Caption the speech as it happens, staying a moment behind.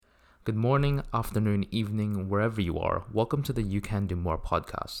Good morning, afternoon, evening, wherever you are. Welcome to the You Can Do More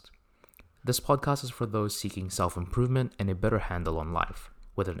podcast. This podcast is for those seeking self-improvement and a better handle on life,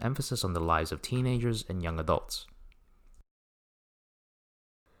 with an emphasis on the lives of teenagers and young adults.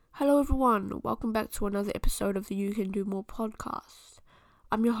 Hello everyone, welcome back to another episode of the You Can Do More podcast.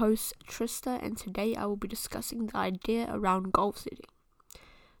 I'm your host Trista, and today I will be discussing the idea around goal setting.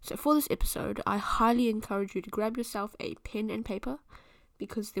 So for this episode, I highly encourage you to grab yourself a pen and paper,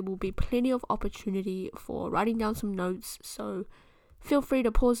 because there will be plenty of opportunity for writing down some notes, so feel free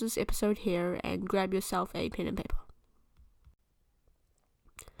to pause this episode here and grab yourself a pen and paper.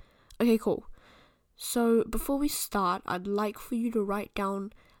 Okay, cool. So before we start, I'd like for you to write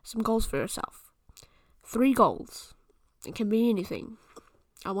down some goals for yourself. 3 goals. It can be anything.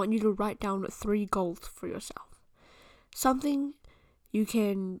 I want you to write down 3 goals for yourself. Something you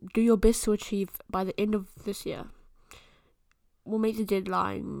can do your best to achieve by the end of this year. We'll make the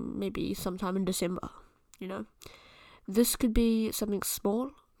deadline maybe sometime in December, This could be something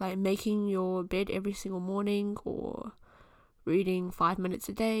small, like making your bed every single morning or reading 5 minutes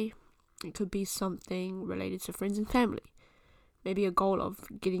a day. It could be something related to friends and family. Maybe a goal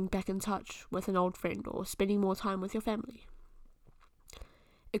of getting back in touch with an old friend or spending more time with your family.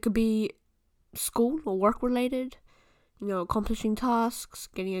 It could be school or work related, accomplishing tasks,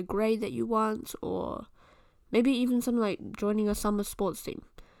 getting a grade that you want, or maybe even something like joining a summer sports team.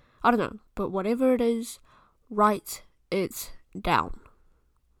 I don't know, but whatever it is, write it down.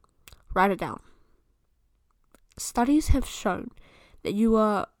 Write it down. Studies have shown that you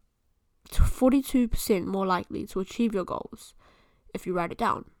are 42% more likely to achieve your goals if you write it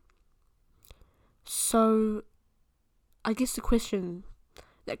down. So, I guess the question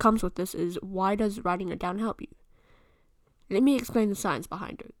that comes with this is, why does writing it down help you? Let me explain the science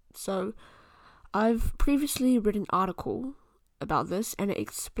behind it. So, I've previously written an article about this, and it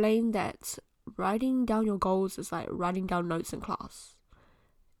explained that writing down your goals is like writing down notes in class.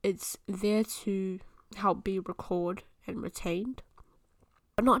 It's there to help be recorded and retained.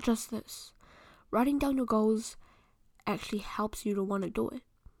 But not just this. Writing down your goals actually helps you to want to do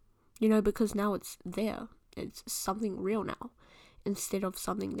it. Because now it's there. It's something real now, instead of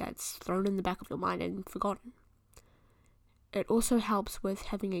something that's thrown in the back of your mind and forgotten. It also helps with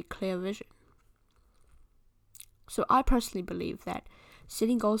having a clear vision. So I personally believe that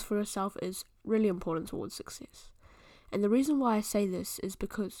setting goals for yourself is really important towards success. And the reason why I say this is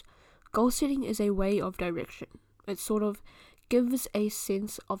because goal setting is a way of direction. It sort of gives a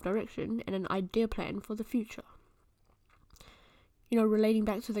sense of direction and an idea plan for the future. Relating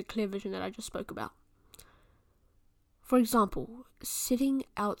back to the clear vision that I just spoke about. For example, setting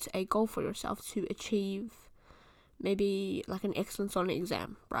out a goal for yourself to achieve maybe like an excellence on an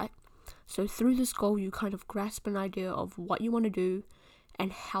exam, right? So through this goal, you kind of grasp an idea of what you want to do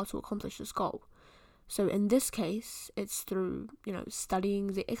and how to accomplish this goal. So in this case, it's through,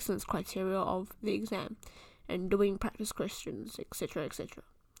 studying the excellence criteria of the exam and doing practice questions, etc., etc.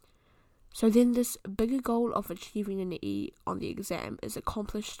 So then this bigger goal of achieving an E on the exam is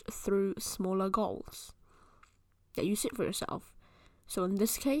accomplished through smaller goals that you set for yourself. So in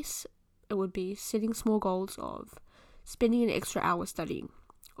this case, it would be setting small goals of spending an extra hour studying,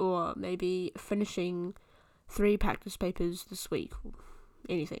 or maybe finishing 3 practice papers this week,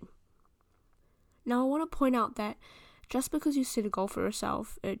 anything. Now I want to point out that just because you set a goal for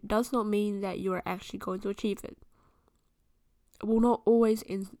yourself, it does not mean that you are actually going to achieve it. It will not always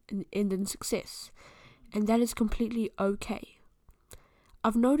end in success, and that is completely okay.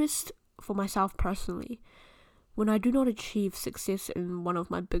 I've noticed for myself personally, when I do not achieve success in one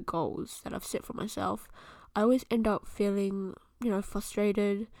of my big goals that I've set for myself, I always end up feeling,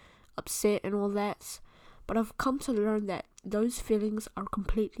 frustrated, upset and all that. But I've come to learn that those feelings are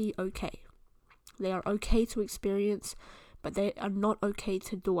completely okay. They are okay to experience, but they are not okay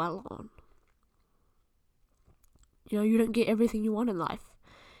to dwell on. You don't get everything you want in life,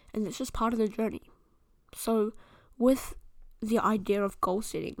 and it's just part of the journey. So with the idea of goal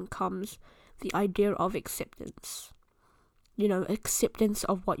setting comes the idea of acceptance. Acceptance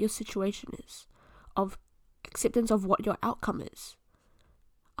of what your situation is, of acceptance of what your outcome is.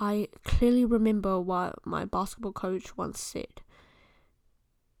 I clearly remember what my basketball coach once said.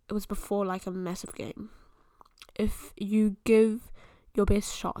 It was before like a massive game. If you give your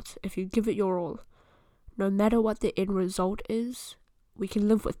best shot, if you give it your all, no matter what the end result is, we can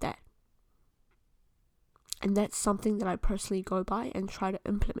live with that. And that's something that I personally go by and try to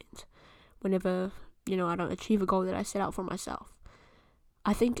implement whenever, I don't achieve a goal that I set out for myself.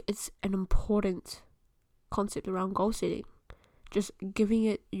 I think it's an important concept around goal setting. Just giving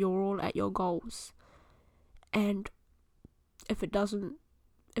it your all at your goals. And if it doesn't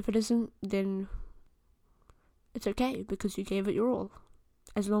If it isn't, then it's okay because you gave it your all.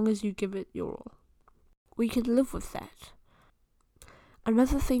 As long as you give it your all, we can live with that.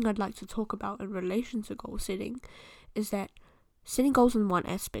 Another thing I'd like to talk about in relation to goal setting is that setting goals in one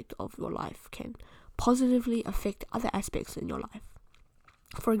aspect of your life can positively affect other aspects in your life.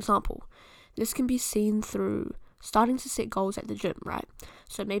 For example, this can be seen through starting to set goals at the gym, right?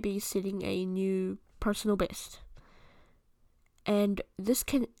 So maybe setting a new personal best. And this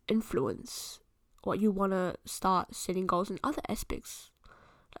can influence what you want to start setting goals in other aspects,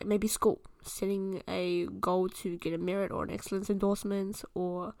 like maybe school, setting a goal to get a merit or an excellence endorsement,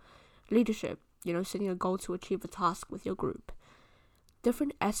 or leadership, setting a goal to achieve a task with your group.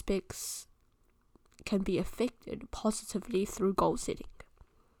 Different aspects can be affected positively through goal setting.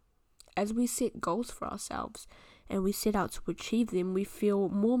 As we set goals for ourselves and we set out to achieve them, we feel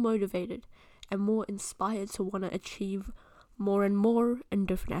more motivated and more inspired to want to achieve more and more in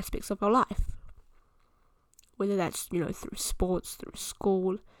different aspects of our life. Whether that's, through sports, through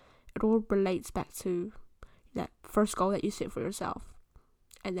school, it all relates back to that first goal that you set for yourself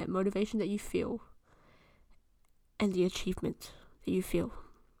and that motivation that you feel and the achievement that you feel.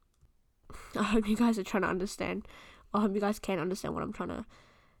 I hope you guys are trying to understand. I hope you guys can understand what I'm trying to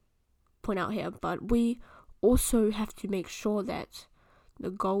point out here. But we also have to make sure that the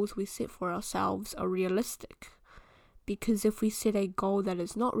goals we set for ourselves are realistic. Because if we set a goal that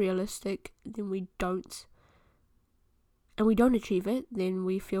is not realistic, then we don't achieve it, then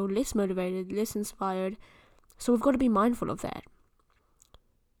we feel less motivated, less inspired. So we've got to be mindful of that.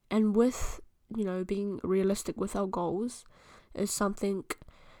 And with, being realistic with our goals is something,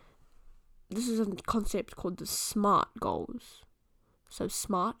 this is a concept called the SMART goals. So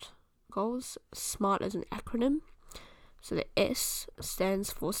SMART goals, SMART is an acronym. So the S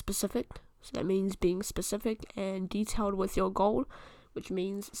stands for specific. So that means being specific and detailed with your goal, which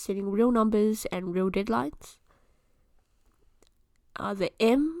means setting real numbers and real deadlines. The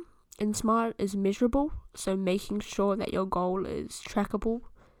M in SMART is measurable, so making sure that your goal is trackable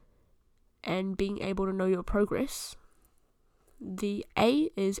and being able to know your progress. The A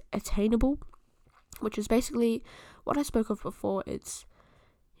is attainable, which is basically what I spoke of before. It's,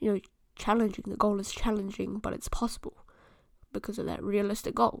 challenging. The goal is challenging, but it's possible because of that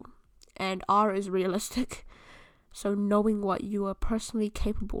realistic goal. And R is realistic, so knowing what you are personally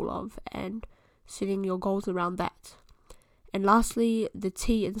capable of and setting your goals around that. And lastly, the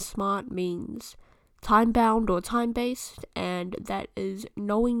T in SMART means time-bound or time-based, and that is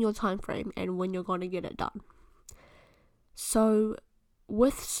knowing your time frame and when you're going to get it done. So,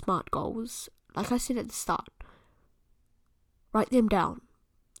 with SMART goals, like I said at the start, write them down.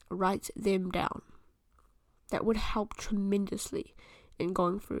 That would help tremendously in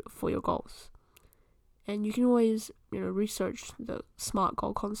going for your goals. And you can always, research the SMART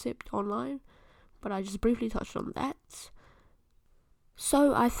goal concept online, but I just briefly touched on that.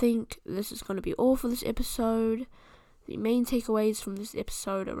 So I think this is going to be all for this episode. The main takeaways from this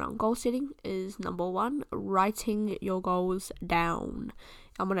episode around goal setting is, number 1, writing your goals down.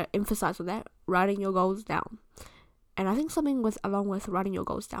 I'm going to emphasize on that, writing your goals down. And I think something along with writing your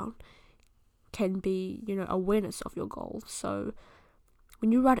goals down can be, awareness of your goals. So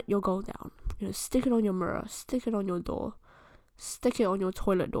when you write your goal down, stick it on your mirror, stick it on your door, stick it on your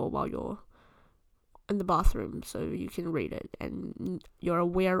toilet door while you're in the bathroom so you can read it and you're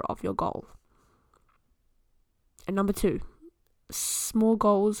aware of your goal. And number 2, small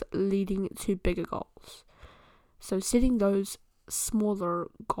goals leading to bigger goals. So setting those smaller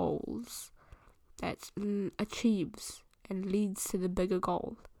goals that achieves and leads to the bigger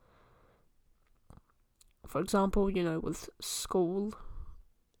goal. For example, with school,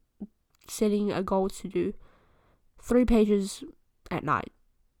 setting a goal to do 3 pages at night,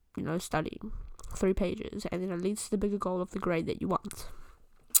 studying 3 pages, and then it leads to the bigger goal of the grade that you want.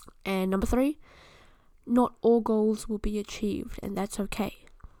 And number 3, not all goals will be achieved, and that's okay.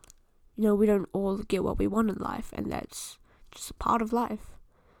 We don't all get what we want in life, and that's just a part of life.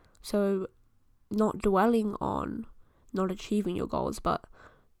 So not dwelling on not achieving your goals, but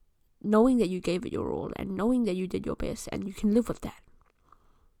knowing that you gave it your all and knowing that you did your best and you can live with that.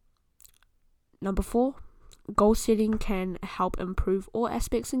 Number 4, goal setting can help improve all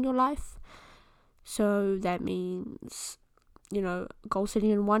aspects in your life. So that means, goal setting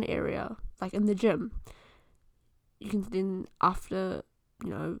in one area, like in the gym. You can then, after,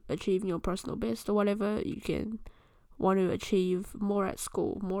 achieving your personal best or whatever, you can want to achieve more at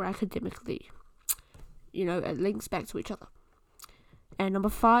school, more academically. It links back to each other. And number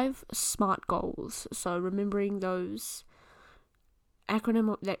 5, SMART goals. So remembering those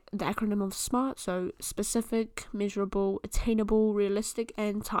acronym of SMART, so specific, measurable, attainable, realistic,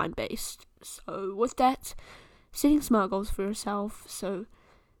 and time-based. So with that, setting SMART goals for yourself so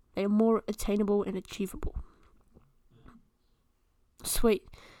they are more attainable and achievable. Sweet.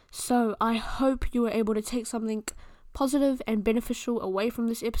 So I hope you were able to take something positive and beneficial away from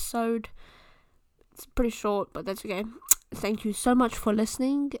this episode. It's pretty short, but that's okay. Thank you so much for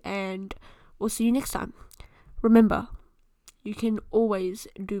listening, and we'll see you next time. Remember, you can always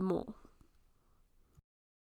do more.